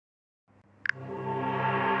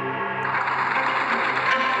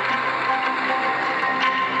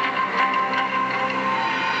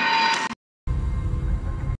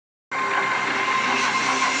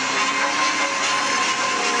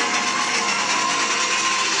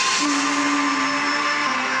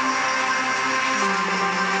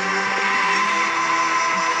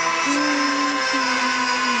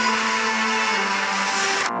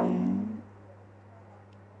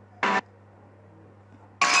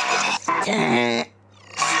By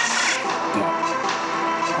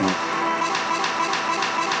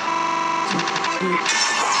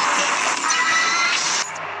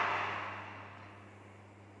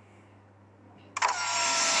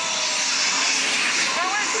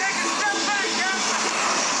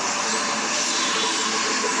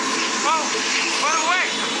the way,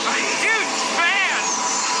 a huge fan!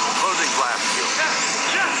 Closing blast, you.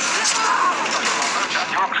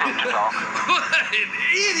 What an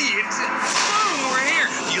idiot! Boom, we're here.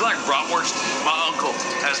 You like bratwurst? My uncle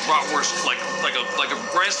has bratwurst like a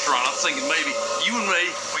restaurant. I was thinking maybe you and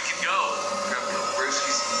me, we could go. Grab a couple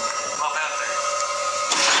brewskis, pop out there.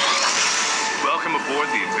 Welcome aboard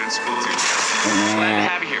the Invincible 2. Glad to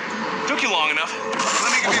have you here. Took you long enough.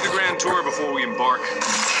 Let me give you the grand tour before we embark.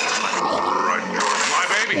 All right, you're my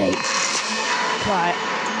baby. Right.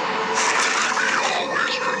 He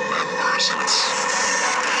always remembers it's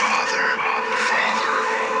father.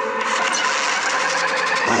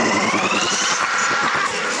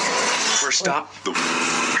 First stop, the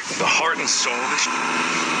heart and soul of this.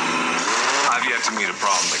 I've yet to meet a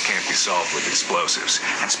problem that can't be solved with explosives.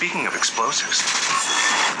 And speaking of explosives,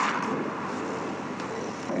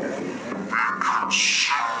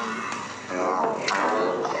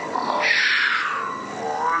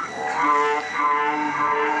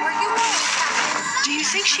 Do you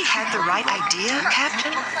think she had the right idea,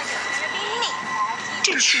 Captain?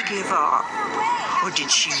 Did she give up? Or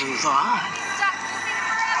did she move on?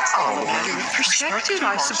 Oh, a matter of perspective,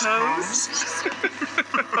 I suppose.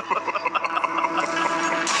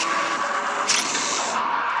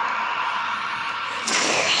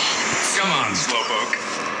 come on, Slowpoke.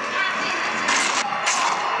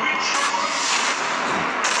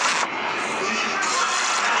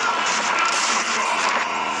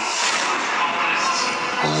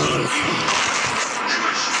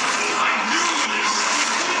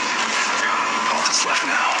 All that's left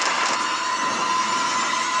now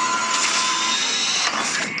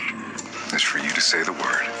is for you to say the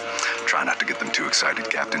word. Try not to get them too excited,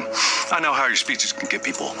 Captain. I know how your speeches can get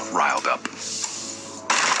people riled up.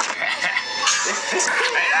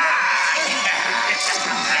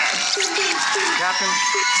 Captain,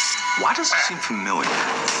 why does it seem familiar?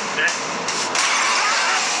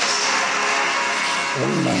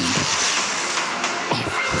 Remember.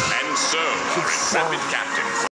 And so, our intrepid captain